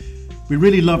LinkedIn. We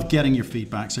really love getting your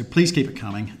feedback, so please keep it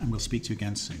coming, and we'll speak to you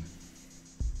again soon.